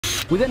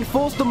We then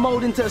forced the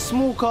mold into a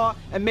small car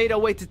and made our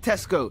way to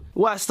Tesco,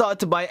 where I started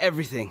to buy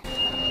everything.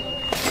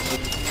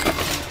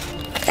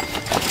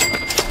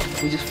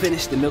 We just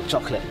finished the milk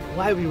chocolate.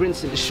 Why are we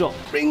rinsing the shop?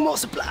 Bring more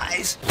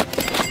supplies!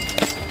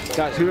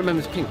 Guys, who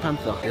remembers Pink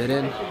Panther?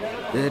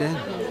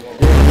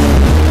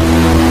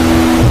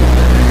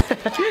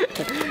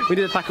 We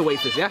did a pack of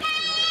wafers, yeah?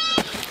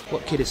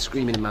 What kid is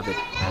screaming in my bed?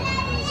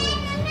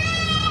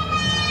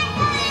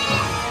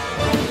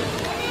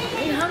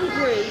 Are you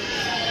hungry?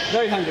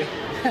 Very hungry.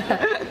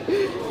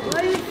 Why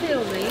are you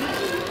filming?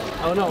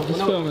 Oh no, Just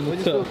filming the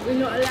film. We're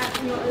not allowed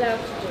to do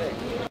it.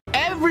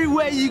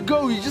 Everywhere you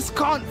go, you just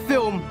can't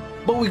film.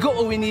 But we got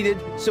what we needed,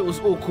 so it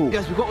was all cool.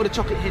 Guys, we got all the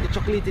chocolate here, the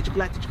chocolate, and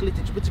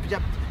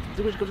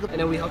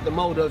then we have the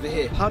mold over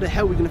here. How the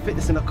hell are we gonna fit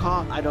this in a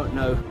car? I don't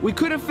know. We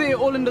couldn't fit it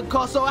all in the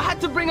car, so I had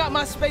to bring out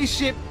my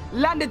spaceship,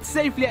 landed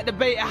safely at the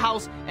beta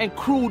house, and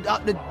crawled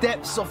up the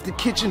depths of the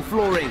kitchen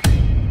flooring.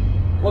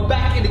 We're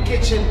back in the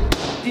kitchen,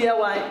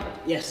 DIY.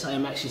 Yes, I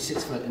am actually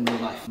 6 foot in real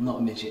life. I'm not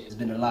a midget. It's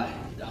been a lie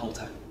the whole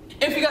time.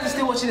 If you guys are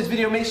still watching this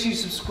video, make sure you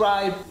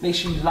subscribe, make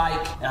sure you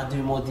like, and I'll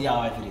do more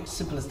DIY videos.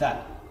 Simple as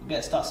that. You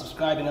better start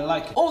subscribing and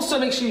liking. Also,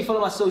 make sure you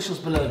follow my socials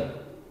below.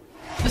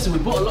 Listen, we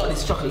bought a lot of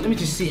this chocolate. Let me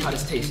just see how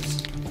this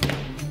tastes.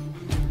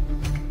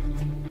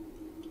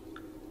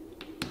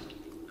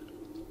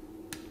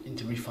 You need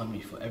to refund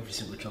me for every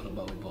single chocolate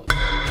bar we bought. We're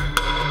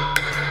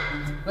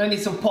gonna need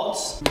some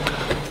pots. The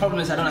problem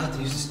is I don't know how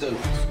to use the stove.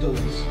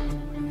 Stoves.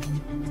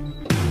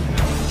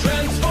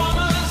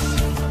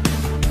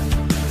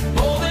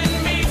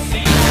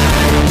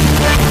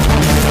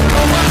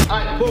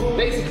 Alright, boom.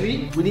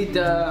 Basically, we need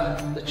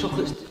the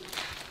chocolates.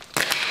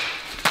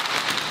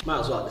 Might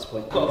as well at this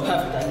point. Got a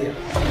perfect idea.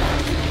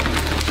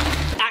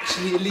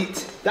 Actually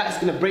elite. That is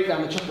gonna break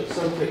down the chocolate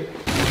so quick.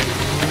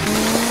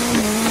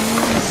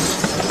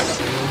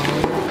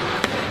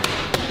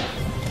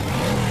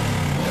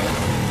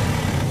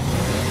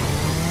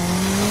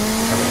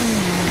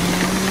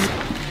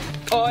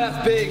 Oh,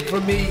 that's big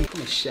for me.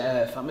 I'm a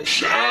chef. I'm a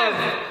chef.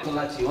 I don't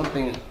lie to you. One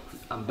thing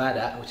I'm bad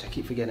at, which I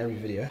keep forgetting every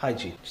video,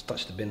 hygiene. Just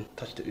touch the bin,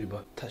 touch the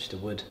Uber, touch the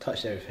wood,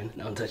 touch everything.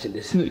 Now I'm touching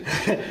this.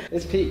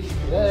 It's peak.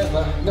 Yeah,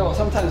 but no,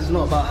 sometimes it's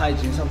not about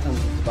hygiene, sometimes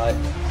it's about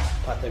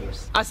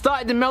Pythagoras. I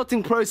started the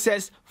melting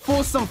process,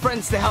 forced some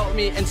friends to help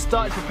me, and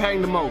started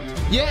preparing the mold.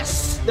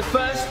 Yes, the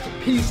first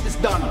piece is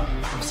done.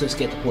 I'm so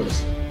scared to pour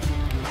this.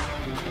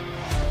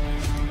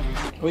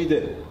 What you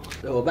did?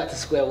 So we're back to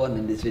square one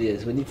in these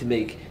videos. We need to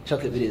make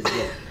chocolate videos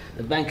again.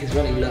 The bank is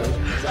running low, so I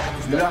have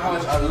to start. You know how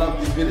much I love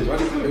these videos? Why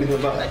do you think anything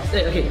about it?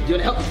 Hey, okay, do you want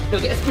to help me? No,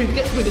 get a spoon,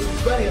 it's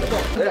burning at the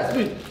bottom.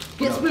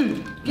 Get a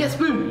spoon, get a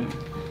spoon.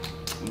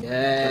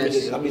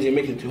 Yes. That means you're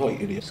making it too hot, you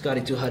idiot. Scotty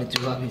too hot,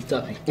 he's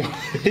stopping.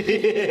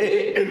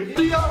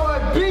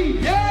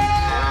 DIYB!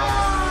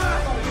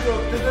 Yeah!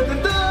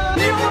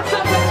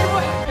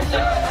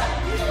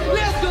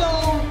 Let's go!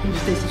 Can you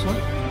just taste this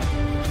one?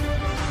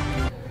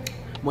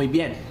 Muy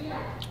bien.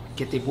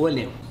 Que te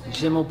huele.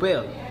 Je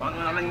m'appelle.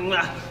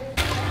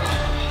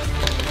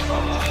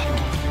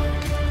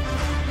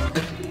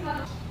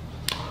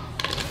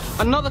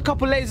 Another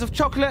couple layers of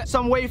chocolate,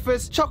 some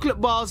wafers, chocolate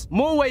bars,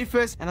 more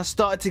wafers, and I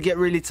started to get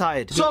really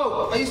tired.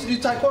 So, I used to do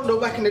taekwondo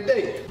back in the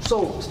day.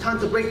 So, it's time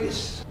to break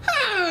this.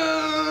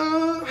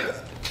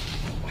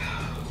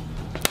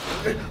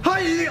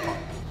 Hi!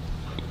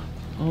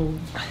 Oh.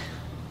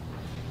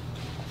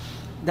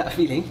 That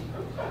feeling.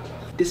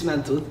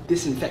 Dismantled,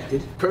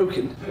 disinfected,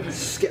 broken,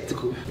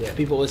 skeptical. Yeah,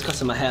 people always cuss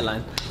on my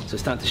hairline, so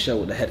it's time to show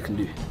what the head can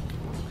do.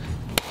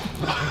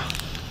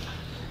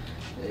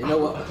 You know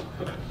what?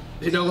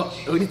 You know what?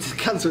 We need to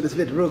cancel this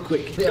vid real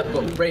quick. Yeah, I've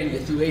got brain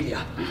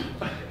Lithuania.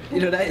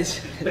 You know that is?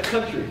 The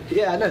country?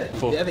 Yeah, I know.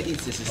 Whoever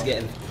eats this is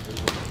getting...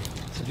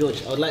 So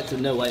George, I would like to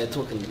know why you're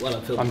talking while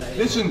I'm filming.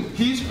 Listen,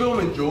 he's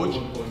filming, George.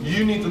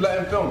 You need to let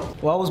him film.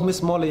 Why was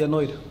Miss Molly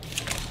annoyed?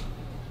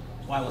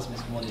 Why was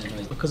Miss Molly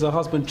annoyed? Because her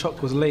husband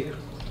Chuck was late.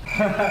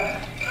 Her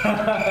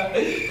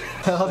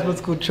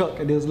husband's called Chuck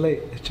and he was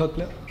late.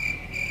 Chocolate?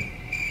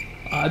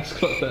 I just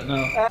clocked that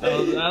now. That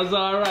was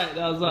alright,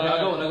 that was alright.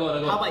 Go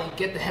on. How about you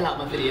get the hell out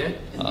of my video?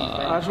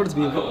 I just wanted to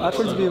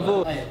be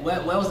involved. Hey, where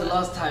was the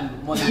last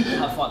time Molly did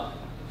have fun?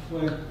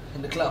 Where?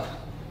 In the club.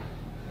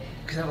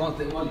 Because I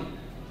wanted money.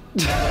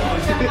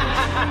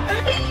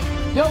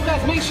 Yo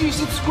guys, make sure you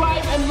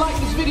subscribe and like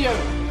this video.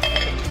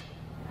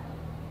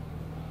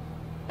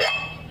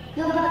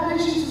 Yo guys,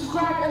 make sure you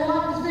subscribe and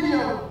like this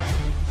video.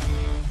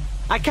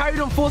 I carried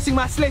on forcing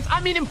my slaves,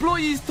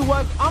 employees, to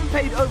work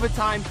unpaid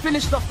overtime,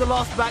 finished off the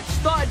last batch,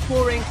 started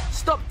pouring,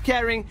 stopped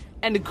caring,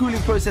 and the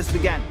cooling process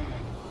began.